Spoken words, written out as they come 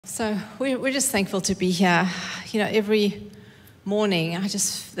So we're just thankful to be here. You know, every morning,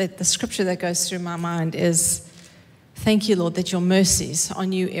 the scripture that goes through my mind is, thank you, Lord, that your mercies are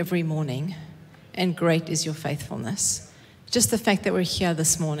new every morning, and great is your faithfulness. Just the fact that we're here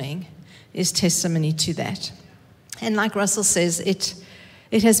this morning is testimony to that. And like Russell says, it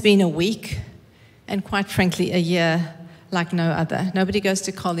has been a week, and quite frankly, a year like no other. Nobody goes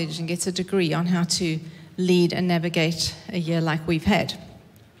to college and gets a degree on how to lead and navigate a year like we've had.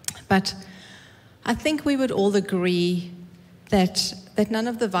 But I think we would all agree that none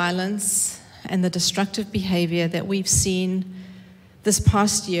of the violence and the destructive behavior that we've seen this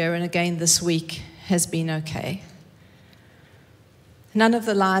past year and again this week has been okay. None of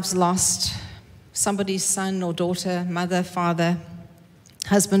the lives lost, somebody's son or daughter, mother, father,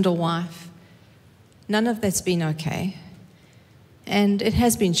 husband or wife, none of that's been okay. And it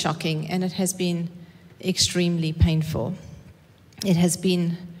has been shocking, and it has been extremely painful. It has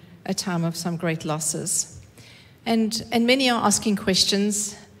been a time of some great losses. And many are asking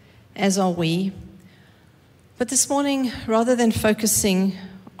questions, as are we. But this morning, rather than focusing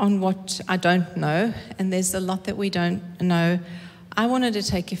on what I don't know, and there's a lot that we don't know, I wanted to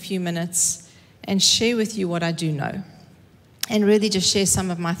take a few minutes and share with you what I do know, and really just share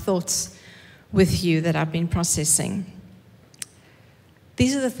some of my thoughts with you that I've been processing.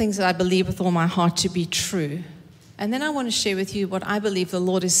 These are the things that I believe with all my heart to be true. And then I want to share with you what I believe the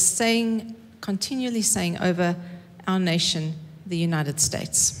Lord is saying, continually saying over our nation, the United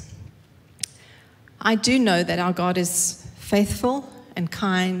States. I do know that our God is faithful and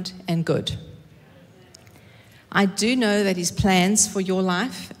kind and good. I do know that his plans for your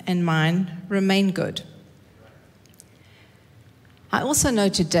life and mine remain good. I also know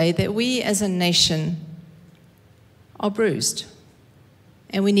today that we as a nation are bruised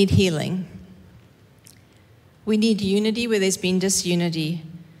and we need healing. We need unity where there's been disunity.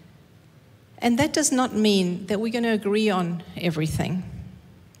 And that does not mean that we're going to agree on everything.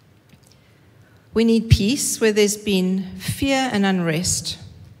 We need peace where there's been fear and unrest.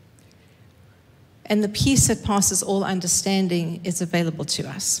 And the peace that passes all understanding is available to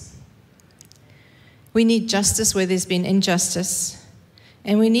us. We need justice where there's been injustice.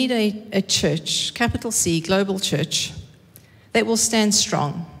 And we need a church, capital C, global church, that will stand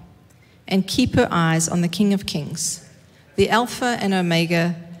strong and keep her eyes on the King of Kings, the Alpha and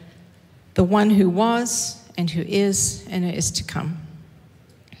Omega, the one who was and who is to come.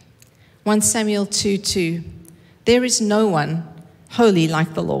 1 Samuel 2:2, there is no one holy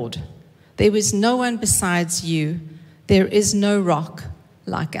like the Lord. There is no one besides you. There is no rock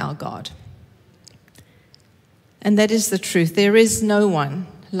like our God. And that is the truth. There is no one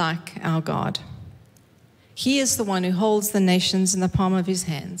like our God. He is the one who holds the nations in the palm of his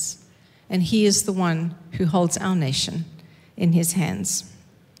hands. And he is the one who holds our nation in his hands.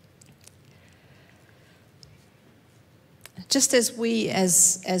 Just as we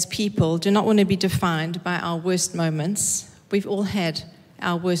as people do not want to be defined by our worst moments, we've all had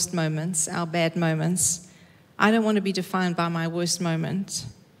our worst moments, our bad moments. I don't want to be defined by my worst moment.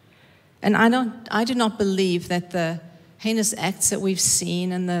 And I do not believe that the heinous acts that we've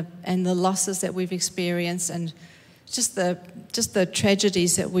seen and the losses that we've experienced and just the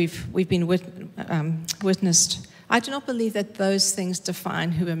tragedies that we've been witnessed, I do not believe that those things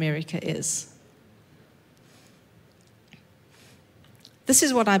define who America is. This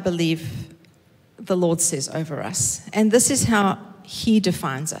is what I believe the Lord says over us, and this is how he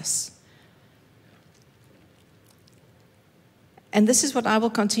defines us. And this is what I will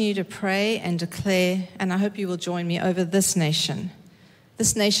continue to pray and declare, and I hope you will join me over this nation.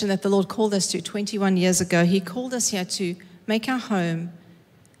 This nation that the Lord called us to 21 years ago. He called us here to make our home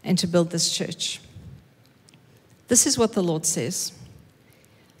and to build this church. This is what the Lord says.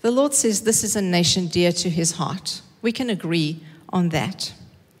 The Lord says this is a nation dear to his heart. We can agree on that.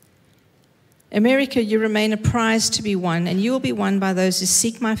 America, you remain a prize to be won, and you will be won by those who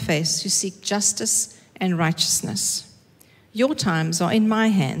seek my face, who seek justice and righteousness. Your times are in my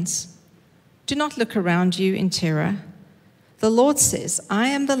hands. Do not look around you in terror. The Lord says, I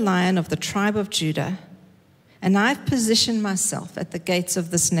am the Lion of the tribe of Judah, and I've positioned myself at the gates of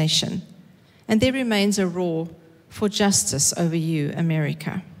this nation, and there remains a roar for justice over you,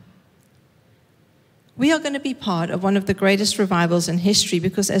 America. We are going to be part of one of the greatest revivals in history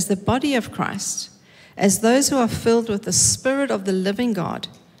because as the body of Christ, as those who are filled with the Spirit of the living God,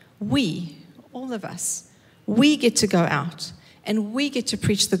 we, all of us, we get to go out and we get to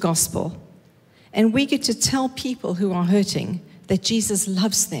preach the gospel. And we get to tell people who are hurting that Jesus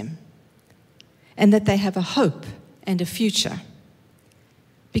loves them and that they have a hope and a future.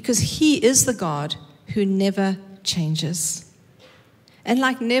 Because he is the God who never changes. And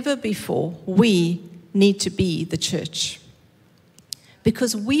like never before, we need to be the church.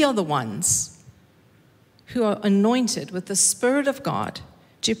 Because we are the ones who are anointed with the Spirit of God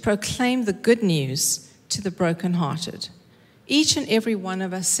to proclaim the good news to the brokenhearted. Each and every one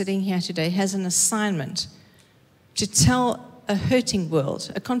of us sitting here today has an assignment to tell a hurting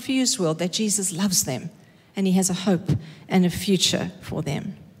world, a confused world, that Jesus loves them and he has a hope and a future for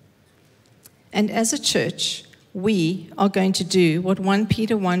them. And as a church, we are going to do what 1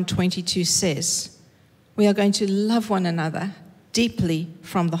 Peter 1:22 says. We are going to love one another deeply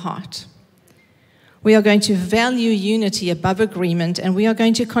from the heart. We are going to value unity above agreement, and we are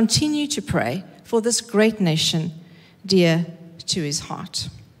going to continue to pray for this great nation dear to his heart.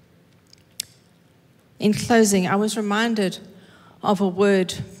 In closing, I was reminded of a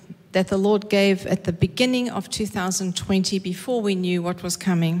word that the Lord gave at the beginning of 2020 before we knew what was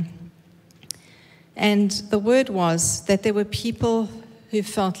coming. And the word was that there were people who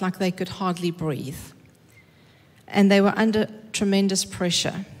felt like they could hardly breathe. And they were under tremendous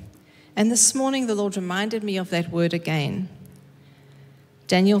pressure. And this morning the Lord reminded me of that word again.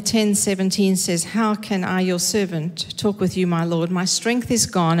 Daniel 10:17 says, "How can I, your servant, talk with you, my Lord? My strength is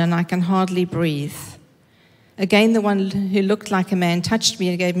gone and I can hardly breathe. Again, the one who looked like a man touched me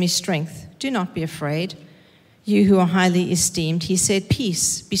and gave me strength. Do not be afraid, you who are highly esteemed." He said,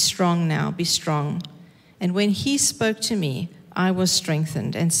 "Peace, be strong now, be strong." And when he spoke to me, I was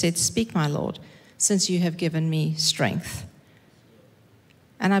strengthened and said, "Speak, my Lord, since you have given me strength."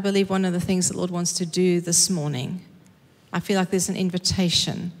 And I believe one of the things the Lord wants to do this morning, I feel like there's an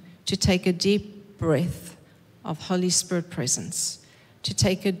invitation to take a deep breath of Holy Spirit presence, to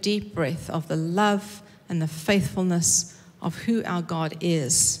take a deep breath of the love and the faithfulness of who our God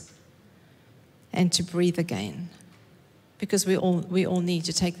is, and to breathe again. Because we all need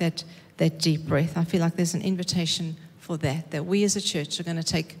to take that deep breath. I feel like there's an invitation for that we as a church are going to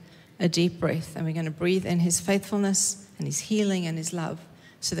take a deep breath and we're going to breathe in his faithfulness and his healing and his love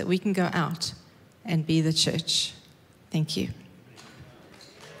so that we can go out and be the church. Thank you.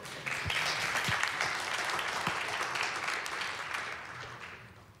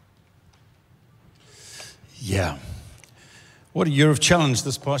 Yeah. What a year of challenge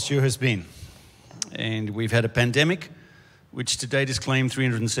this past year has been. And we've had a pandemic, which to date has claimed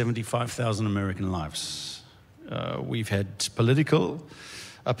 375,000 American lives. We've had political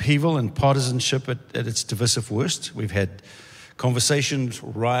upheaval and partisanship at its divisive worst. We've had conversations,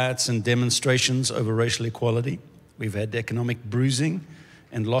 riots, and demonstrations over racial equality. We've had economic bruising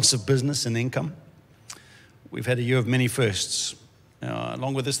and loss of business and income. We've had a year of many firsts.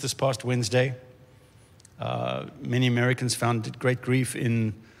 Along with this past Wednesday, many Americans found great grief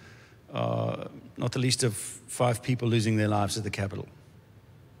in not the least of 5 people losing their lives at the Capitol.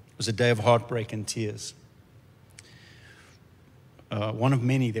 It was a day of heartbreak and tears. One of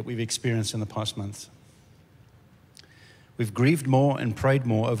many that we've experienced in the past month. We've grieved more and prayed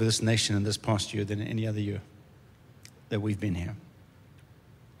more over this nation in this past year than any other year that we've been here.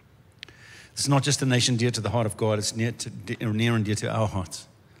 It's not just a nation dear to the heart of God, it's near and dear to our hearts.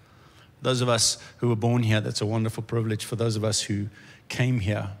 Those of us who were born here, that's a wonderful privilege. For those of us who came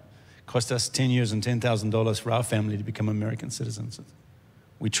here, it cost us 10 years and $10,000 for our family to become American citizens.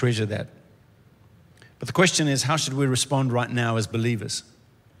 We treasure that. But the question is, how should we respond right now as believers?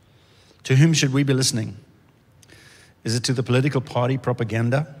 To whom should we be listening? Is it to the political party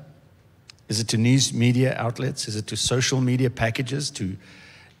propaganda? Is it to news media outlets? Is it to social media packages, to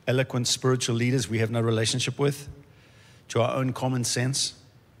eloquent spiritual leaders we have no relationship with? To our own common sense?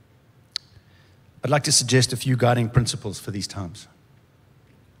 I'd like to suggest a few guiding principles for these times.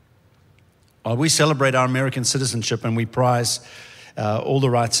 While we celebrate our American citizenship and we prize all the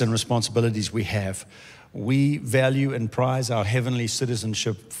rights and responsibilities we have, we value and prize our heavenly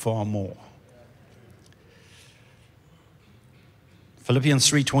citizenship far more. Philippians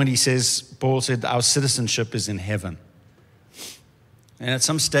 3:20 says, Paul said, our citizenship is in heaven. And at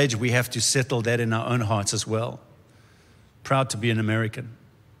some stage we have to settle that in our own hearts as well. Proud to be an American,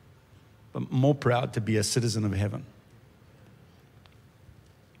 but more proud to be a citizen of heaven.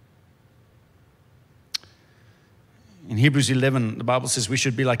 In Hebrews 11, the Bible says we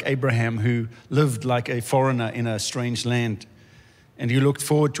should be like Abraham, who lived like a foreigner in a strange land, and he looked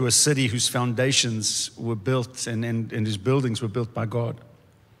forward to a city whose foundations were built and whose buildings were built by God.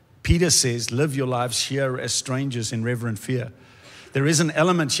 Peter says, live your lives here as strangers in reverent fear. There is an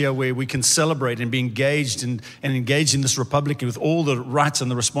element here where we can celebrate and be engaged and engage in this republic with all the rights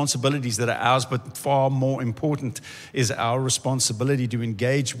and the responsibilities that are ours, but far more important is our responsibility to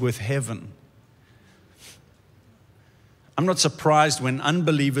engage with heaven. I'm not surprised when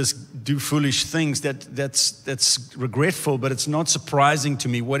unbelievers do foolish things. That's regretful, but it's not surprising to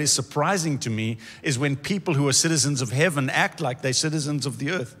me. What is surprising to me is when people who are citizens of heaven act like they're citizens of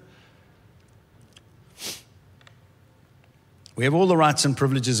the earth. We have all the rights and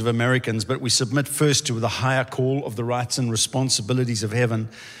privileges of Americans, but we submit first to the higher call of the rights and responsibilities of heaven.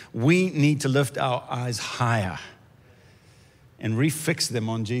 We need to lift our eyes higher and refix them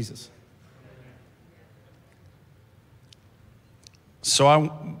on Jesus. So I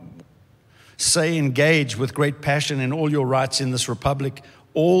say engage with great passion in all your rights in this republic,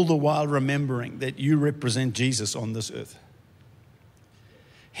 all the while remembering that you represent Jesus on this earth.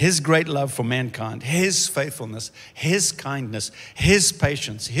 His great love for mankind, His faithfulness, His kindness, His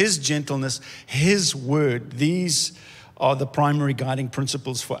patience, His gentleness, His word. These are the primary guiding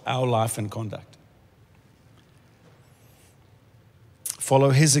principles for our life and conduct. Follow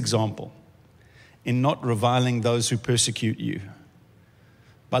His example in not reviling those who persecute you,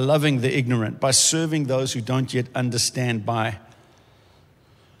 by loving the ignorant, by serving those who don't yet understand, by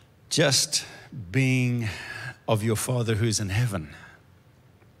just being of your Father who is in heaven.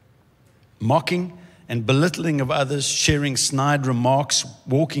 Mocking and belittling of others, sharing snide remarks,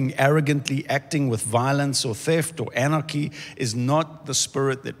 walking arrogantly, acting with violence or theft or anarchy is not the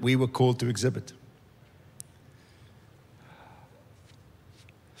spirit that we were called to exhibit.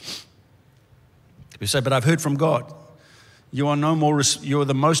 You say, but I've heard from God. You are no more. You are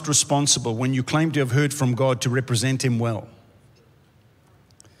the most responsible when you claim to have heard from God to represent Him well.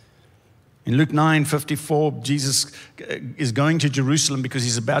 In Luke 9:54, Jesus is going to Jerusalem because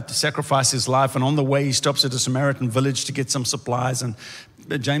He's about to sacrifice His life. And on the way, He stops at a Samaritan village to get some supplies. And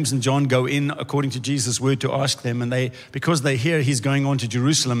James and John go in, according to Jesus' word, to ask them. And because they hear He's going on to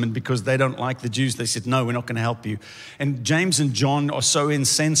Jerusalem, and because they don't like the Jews, they said, no, we're not going to help you. And James and John are so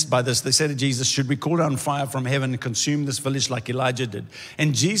incensed by this. They said to Jesus, should we call down fire from heaven and consume this village like Elijah did?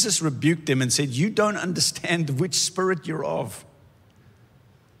 And Jesus rebuked them and said, you don't understand which spirit you're of.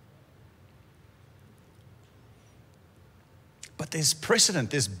 But there's precedent,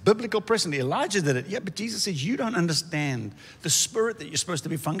 there's biblical precedent. Elijah did it. Yeah, but Jesus says you don't understand the spirit that you're supposed to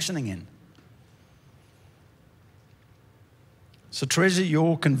be functioning in. So treasure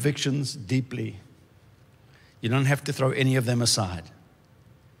your convictions deeply. You don't have to throw any of them aside.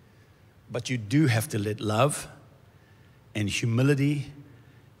 But you do have to let love and humility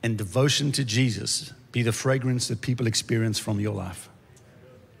and devotion to Jesus be the fragrance that people experience from your life.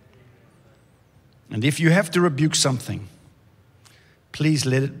 And if you have to rebuke something, please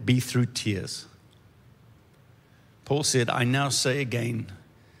let it be through tears. Paul said, I now say again,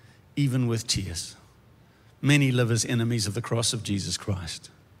 even with tears, many live as enemies of the cross of Jesus Christ.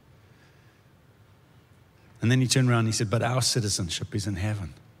 And then he turned around and he said, but our citizenship is in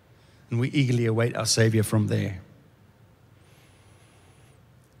heaven, and we eagerly await our Savior from there.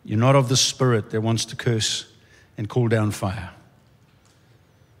 You're not of the spirit that wants to curse and call down fire.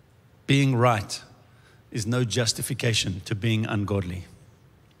 Being right is no justification to being ungodly.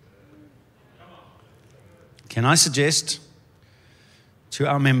 Can I suggest to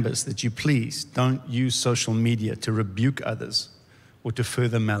our members that you please don't use social media to rebuke others or to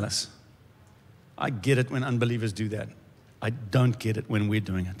further malice? I get it when unbelievers do that. I don't get it when we're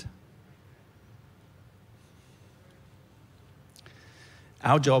doing it.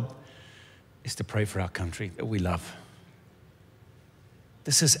 Our job is to pray for our country that we love.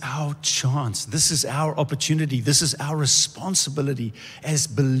 This is our chance. This is our opportunity. This is our responsibility as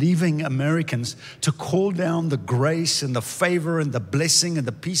believing Americans to call down the grace and the favor and the blessing and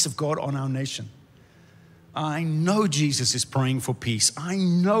the peace of God on our nation. I know Jesus is praying for peace. I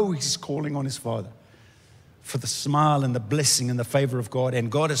know He's calling on His Father for the smile and the blessing and the favor of God.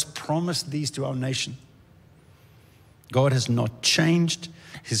 And God has promised these to our nation. God has not changed.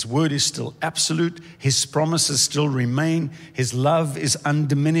 His word is still absolute. His promises still remain. His love is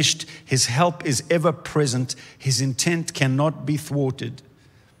undiminished. His help is ever present. His intent cannot be thwarted.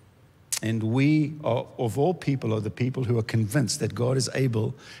 And we, are, of all people, are the people who are convinced that God is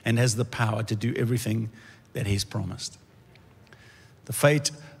able and has the power to do everything that He's promised. The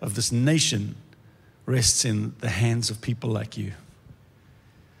fate of this nation rests in the hands of people like you.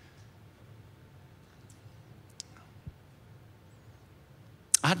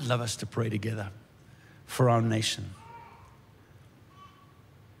 I'd love us to pray together for our nation.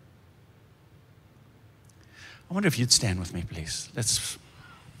 I wonder if you'd stand with me, please.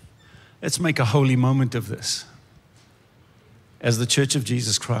 Let's make a holy moment of this as the Church of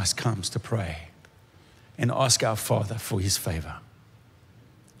Jesus Christ comes to pray and ask our Father for His favor.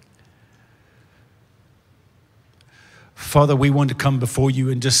 Father, we want to come before You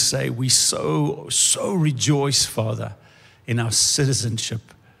and just say we so rejoice, Father, in our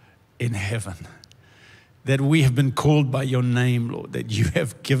citizenship in heaven. That we have been called by your name, Lord, that you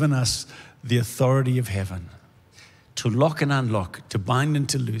have given us the authority of heaven to lock and unlock, to bind and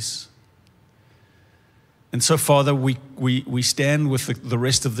to loose. And so, Father, we stand with the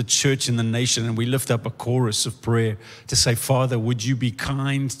rest of the church in the nation, and we lift up a chorus of prayer to say, Father, would you be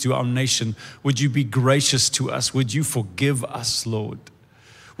kind to our nation? Would you be gracious to us? Would you forgive us, Lord?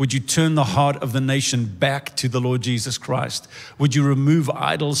 Would you turn the heart of the nation back to the Lord Jesus Christ? Would you remove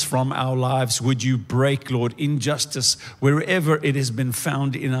idols from our lives? Would you break, Lord, injustice wherever it has been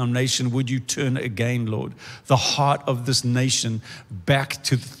found in our nation? Would you turn again, Lord, the heart of this nation back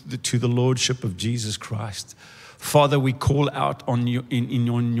to the Lordship of Jesus Christ? Father, we call out on you in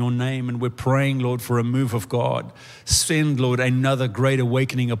your name, and we're praying, Lord, for a move of God. Send, Lord, another great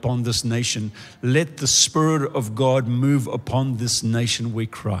awakening upon this nation. Let the Spirit of God move upon this nation, we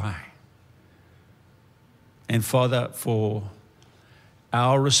cry. And Father, for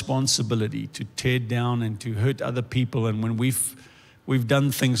our responsibility to tear down and to hurt other people, and when we've done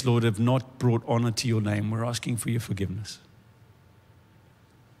things, Lord, have not brought honor to your name, we're asking for your forgiveness.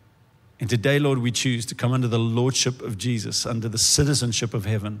 And today, Lord, we choose to come under the lordship of Jesus, under the citizenship of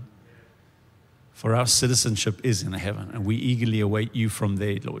heaven. For our citizenship is in heaven, and we eagerly await you from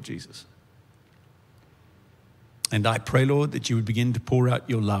there, Lord Jesus. And I pray, Lord, that you would begin to pour out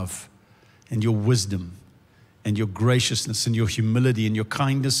your love and your wisdom and your graciousness and your humility and your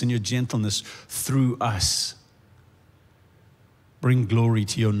kindness and your gentleness through us. Bring glory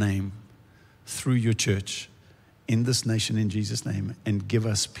to your name through your church in this nation in Jesus' name, and give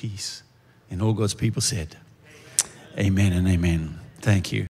us peace. And all God's people said, amen and amen. Thank you.